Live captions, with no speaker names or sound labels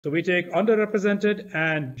So we take underrepresented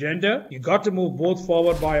and gender. You got to move both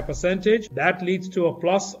forward by a percentage. That leads to a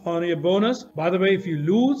plus on your bonus. By the way, if you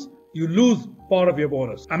lose part of your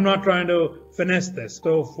bonus. I'm not trying to finesse this.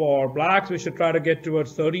 So for blacks, we should try to get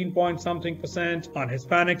towards 13 point something percent. On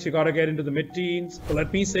Hispanics, you got to get into the mid-teens. So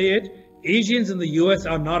let me say it. Asians in the US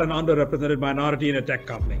are not an underrepresented minority in a tech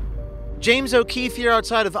company. James O'Keefe here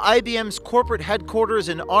outside of IBM's corporate headquarters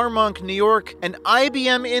in Armonk, New York. An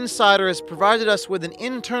IBM insider has provided us with an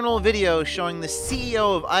internal video showing the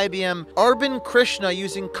CEO of IBM, Arvind Krishna,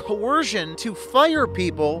 using coercion to fire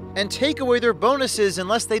people and take away their bonuses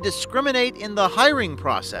unless they discriminate in the hiring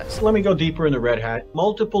process. Let me go deeper in the Red Hat.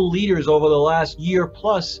 Multiple leaders over the last year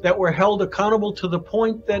plus that were held accountable to the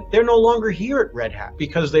point that they're no longer here at Red Hat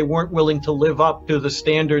because they weren't willing to live up to the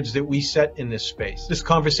standards that we set in this space. This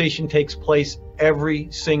conversation takes place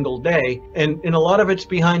every single day, and a lot of it's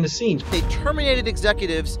behind the scenes. They terminated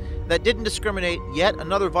executives that didn't discriminate, yet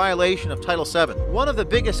another violation of Title VII. One of the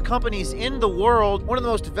biggest companies in the world, one of the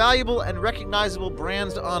most valuable and recognizable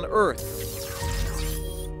brands on earth.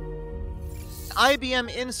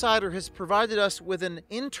 IBM Insider has provided us with an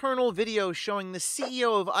internal video showing the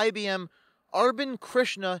CEO of IBM, Arvind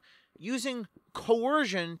Krishna, using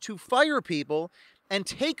coercion to fire people and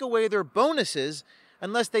take away their bonuses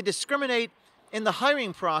unless they discriminate in the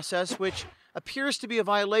hiring process, which appears to be a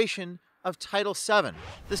violation of Title VII.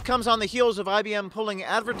 This comes on the heels of IBM pulling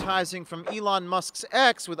advertising from Elon Musk's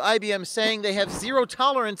X, with IBM saying they have zero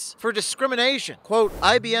tolerance for discrimination. Quote,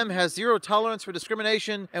 IBM has zero tolerance for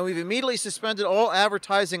discrimination, and we've immediately suspended all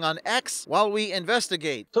advertising on X while we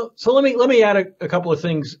investigate. So let me add a couple of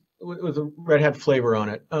things with a Red Hat flavor on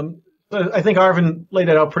it. I think Arvind laid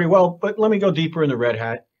it out pretty well, but let me go deeper in the Red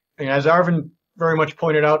Hat. And as Arvind very much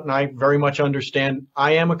pointed out, and I very much understand,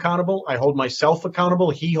 I am accountable. I hold myself accountable.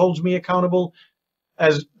 He holds me accountable,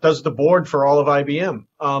 as does the board for all of IBM.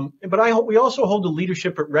 But we also hold the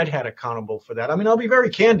leadership at Red Hat accountable for that. I mean, I'll be very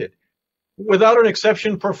candid. Without an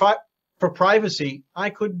exception for privacy, I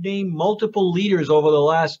could name multiple leaders over the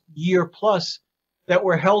last year plus that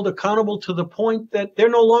were held accountable to the point that they're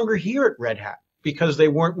no longer here at Red Hat because they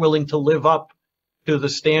weren't willing to live up to the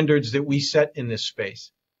standards that we set in this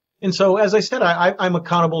space. And so, as I said, I'm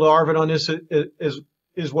accountable to Arvind on this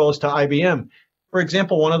as well as to IBM. For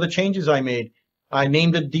example, one of the changes I made, I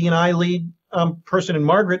named a D&I lead person in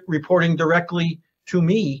Margaret reporting directly to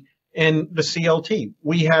me and the CLT.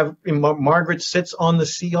 Margaret sits on the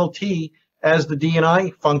CLT as the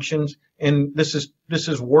D&I functions, and this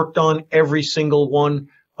is worked on every single one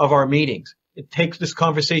of our meetings. This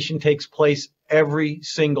conversation takes place every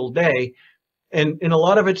single day, and a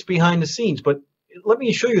lot of it's behind the scenes, but let me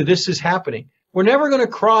assure you this is happening. We're never going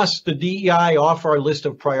to cross the DEI off our list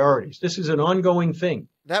of priorities. This is an ongoing thing.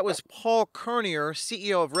 That was Paul Cormier,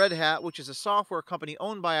 CEO of Red Hat, which is a software company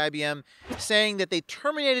owned by IBM, saying that they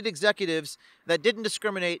terminated executives that didn't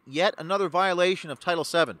discriminate, yet another violation of Title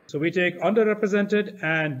VII. So we take underrepresented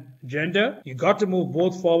and gender. You got to move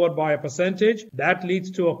both forward by a percentage. That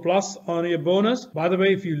leads to a plus on your bonus. By the way,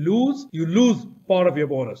 if you lose part of your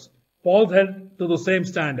bonus. Paul's held to the same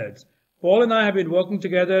standards. Paul and I have been working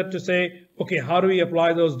together to say, okay, how do we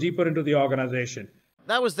apply those deeper into the organization?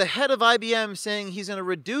 That was the head of IBM saying he's going to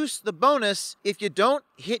reduce the bonus if you don't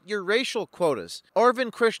hit your racial quotas.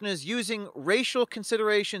 Arvind Krishna is using racial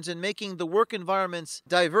considerations and making the work environments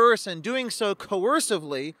diverse, and doing so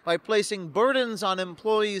coercively by placing burdens on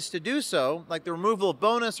employees to do so, like the removal of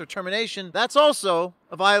bonus or termination. That's also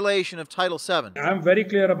a violation of Title VII. I'm very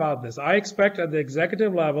clear about this. I expect at the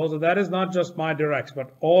executive level, so that is not just my directs,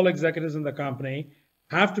 but all executives in the company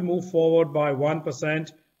have to move forward by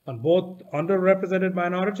 1% on both underrepresented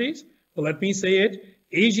minorities. So let me say it,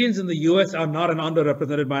 Asians in the US are not an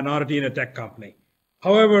underrepresented minority in a tech company.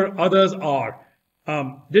 However, others are.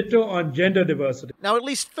 Ditto on gender diversity. Now, at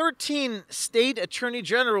least 13 state attorney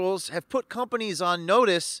generals have put companies on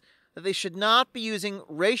notice that they should not be using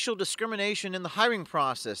racial discrimination in the hiring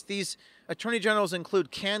process. These attorney generals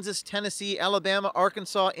include Kansas, Tennessee, Alabama,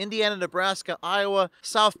 Arkansas, Indiana, Nebraska, Iowa,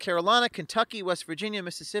 South Carolina, Kentucky, West Virginia,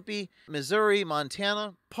 Mississippi, Missouri,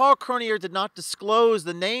 Montana. Paul Cormier did not disclose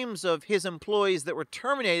the names of his employees that were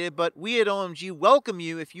terminated, but we at OMG welcome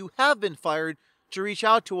you, if you have been fired, to reach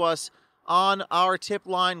out to us on our tip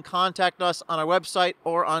line, contact us on our website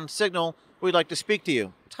or on Signal. We'd like to speak to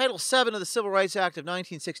you. Title VII of the Civil Rights Act of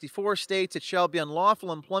 1964 states it shall be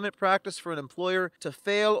unlawful employment practice for an employer to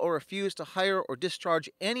fail or refuse to hire or discharge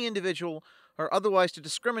any individual or otherwise to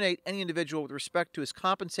discriminate any individual with respect to his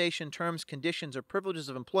compensation, terms, conditions, or privileges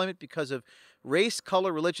of employment because of race,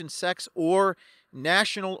 color, religion, sex, or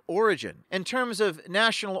national origin. In terms of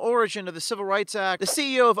national origin of the Civil Rights Act, the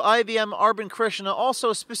CEO of IBM, Arvind Krishna,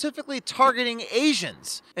 also specifically targeting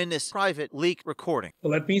Asians in this private leak recording. So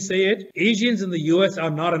let me say it. Asians in the US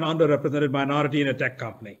are not an underrepresented minority in a tech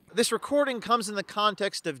company. This recording comes in the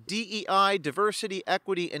context of DEI, diversity,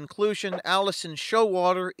 equity, inclusion. Allison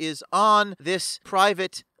Showalter is on this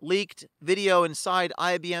private leaked video inside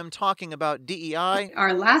IBM talking about DEI.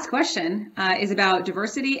 Our last question is about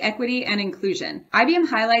diversity, equity, and inclusion. IBM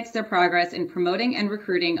highlights their progress in promoting and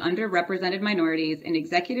recruiting underrepresented minorities in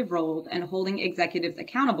executive roles and holding executives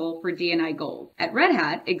accountable for D&I goals. At Red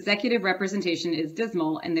Hat, executive representation is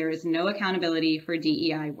dismal and there is no accountability for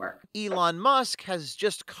DEI work. Elon Musk has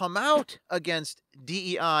just come out against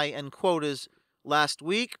DEI and quotas last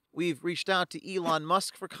week. We've reached out to Elon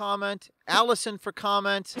Musk for comment, Allison for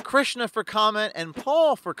comment, Krishna for comment, and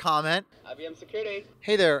Paul for comment. IBM Security.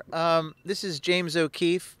 Hey there. This is James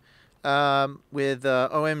O'Keefe with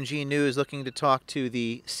OMG News, looking to talk to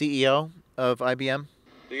the CEO of IBM.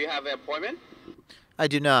 Do you have an appointment? I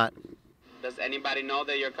do not. Does anybody know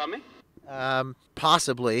that you're coming?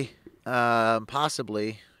 Possibly.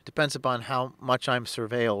 Possibly. Depends upon how much I'm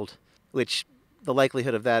surveilled, which the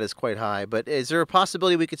likelihood of that is quite high. But is there a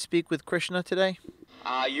possibility we could speak with Krishna today?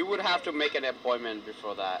 You would have to make an appointment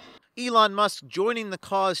before that. Elon Musk joining the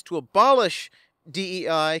cause to abolish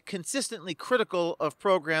DEI, consistently critical of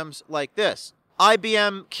programs like this.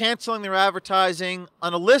 IBM canceling their advertising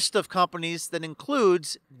on a list of companies that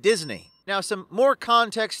includes Disney. Now, some more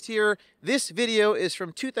context here. This video is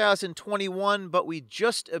from 2021, but we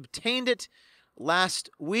just obtained it last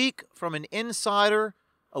week from an insider,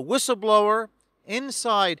 a whistleblower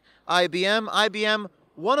inside IBM. IBM,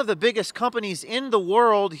 one of the biggest companies in the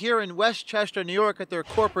world, here in Westchester, New York, at their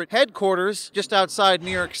corporate headquarters, just outside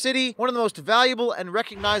New York City. One of the most valuable and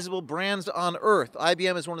recognizable brands on earth.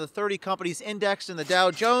 IBM is one of the 30 companies indexed in the Dow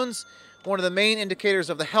Jones, one of the main indicators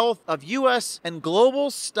of the health of U.S. and global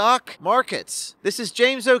stock markets. This is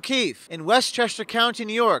James O'Keefe in Westchester County,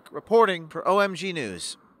 New York, reporting for OMG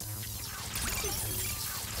News.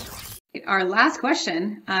 Our last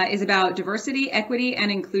question is about diversity, equity,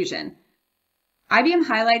 and inclusion. IBM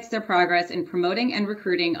highlights their progress in promoting and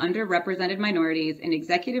recruiting underrepresented minorities in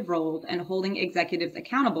executive roles and holding executives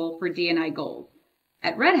accountable for D&I goals.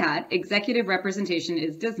 At Red Hat, executive representation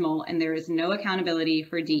is dismal and there is no accountability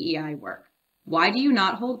for DEI work. Why do you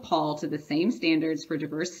not hold Paul to the same standards for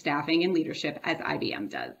diverse staffing and leadership as IBM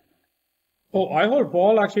does? Oh, I hold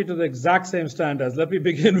Paul actually to the exact same standards. Let me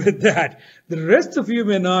begin with that. The rest of you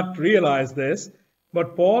may not realize this,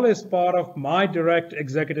 but Paul is part of my direct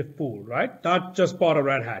executive pool, right? Not just part of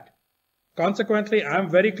Red Hat. Consequently, I'm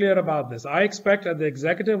very clear about this. I expect at the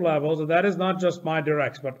executive level, so that is not just my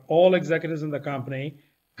directs, but all executives in the company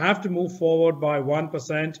have to move forward by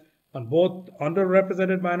 1% on both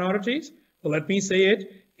underrepresented minorities. So let me say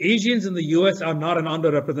it. Asians in the US are not an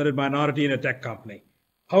underrepresented minority in a tech company.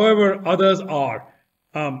 However, others are.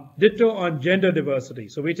 Ditto on gender diversity.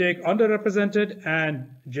 So we take underrepresented and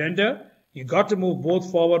gender. You got to move both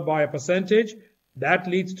forward by a percentage. That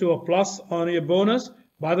leads to a plus on your bonus.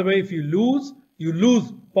 By the way, if you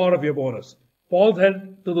lose part of your bonus. Paul's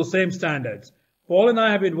held to the same standards. Paul and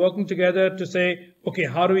I have been working together to say, okay,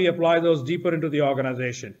 how do we apply those deeper into the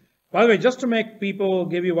organization? By the way, just to make people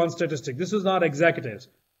give you one statistic, this is not executives.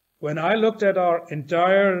 When I looked at our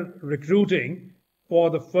entire recruiting for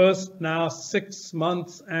the first now 6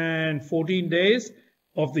 months and 14 days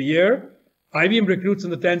of the year, IBM recruits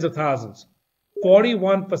in the tens of thousands.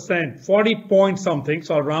 41%, 40 point something,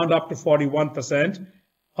 so I'll round up to 41%,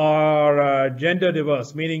 are gender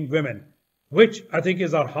diverse, meaning women, which I think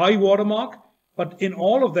is our high watermark. But in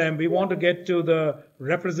all of them, we want to get to the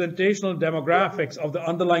representational demographics of the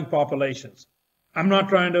underlying populations. I'm not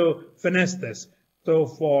trying to finesse this. So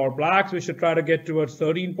for blacks, we should try to get towards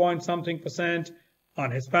 13 point something percent. On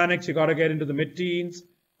Hispanics, you got to get into the mid-teens.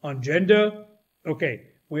 On gender, okay,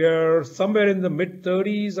 we are somewhere in the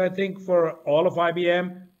mid-30s, I think, for all of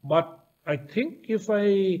IBM. But I think if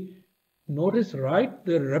I notice right,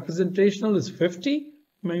 the representational is 50.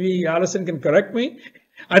 Maybe Allison can correct me.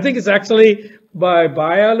 I think it's actually, by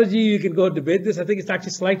biology, you can go debate this. I think it's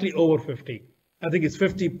actually slightly over 50. I think it's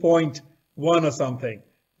 50.1 or something.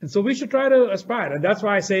 And so we should try to aspire. And that's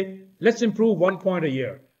why I say, let's improve 1 point a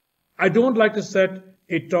year. I don't like to set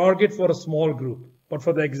a target for a small group. But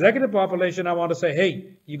for the executive population, I want to say,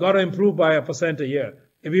 hey, you got to improve by 1% a year.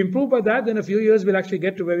 If we improve by that, then in a few years, we'll actually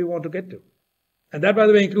get to where we want to get to. And that, by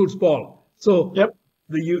the way, includes Paul. So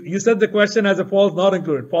You said the question as a false not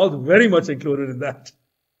included. False very much included in that.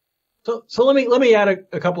 So let me add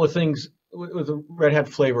a couple of things with a Red Hat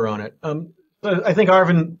flavor on it. I think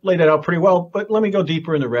Arvind laid it out pretty well, but let me go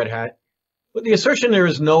deeper in the Red Hat. But the assertion there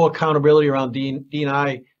is no accountability around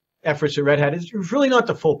D&I efforts at Red Hat is really not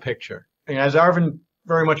the full picture. And as Arvind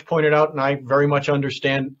very much pointed out, and I very much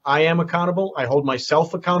understand, I am accountable. I hold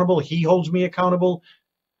myself accountable. He holds me accountable,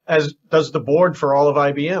 as does the board for all of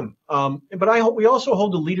IBM. But we also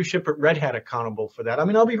hold the leadership at Red Hat accountable for that. I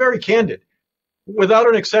mean, I'll be very candid. Without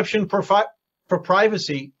an exception for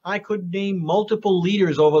privacy, I could name multiple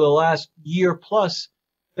leaders over the last year plus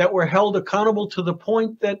that were held accountable to the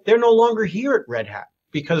point that they're no longer here at Red Hat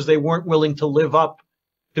because they weren't willing to live up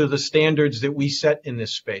to the standards that we set in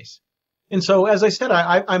this space. And so, as I said,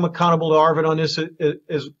 I'm accountable to Arvind on this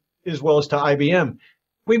as well as to IBM.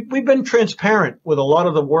 We've been transparent with a lot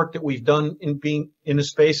of the work that we've done in being in the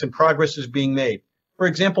space, and progress is being made. For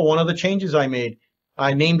example, one of the changes I made,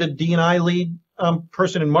 I named a D&I lead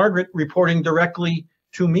person in Margaret reporting directly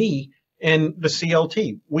to me and the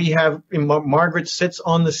CLT. Margaret sits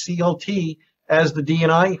on the CLT as the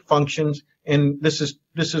D&I functions, and this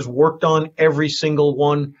is worked on every single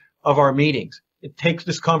one of our meetings.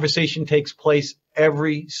 This conversation takes place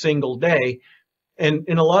every single day, and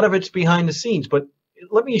a lot of it's behind the scenes. But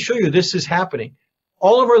let me assure you, this is happening.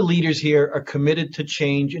 All of our leaders here are committed to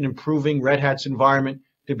change and improving Red Hat's environment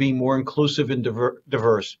to be more inclusive and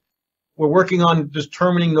diverse. We're working on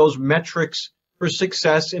determining those metrics for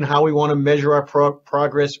success and how we want to measure our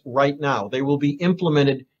progress right now. They will be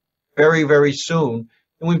implemented very, very soon.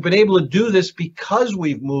 And we've been able to do this because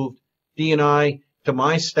we've moved D&I to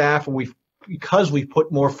my staff, and because we've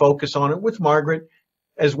put more focus on it with Margaret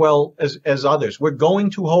as well as others.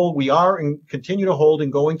 We are and continue to hold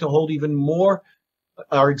and going to hold even more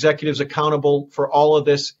our executives accountable for all of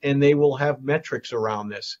this, and they will have metrics around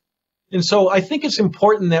this. And so I think it's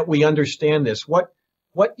important that we understand this. What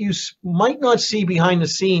you might not see behind the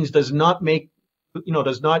scenes does not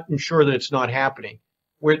ensure that it's not happening.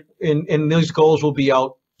 And these goals will be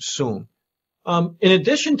out soon. In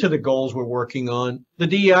addition to the goals we're working on, the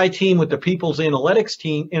DEI team with the People's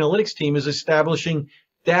Analytics team is establishing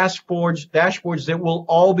dashboards that we'll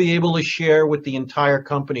all be able to share with the entire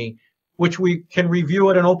company, which we can review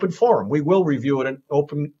at an open forum. We will review at an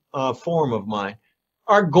open forum of mine.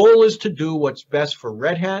 Our goal is to do what's best for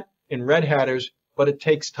Red Hat and Red Hatters, but it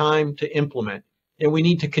takes time to implement. And we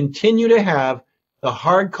need to continue to have the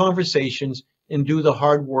hard conversations and do the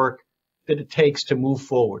hard work that it takes to move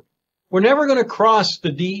forward. We're never going to cross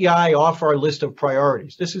the DEI off our list of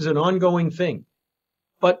priorities. This is an ongoing thing.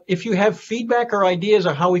 But if you have feedback or ideas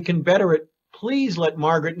on how we can better it, please let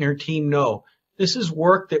Margaret and her team know. This is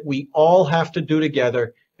work that we all have to do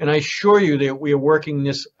together, and I assure you that we are working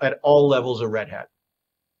this at all levels of Red Hat.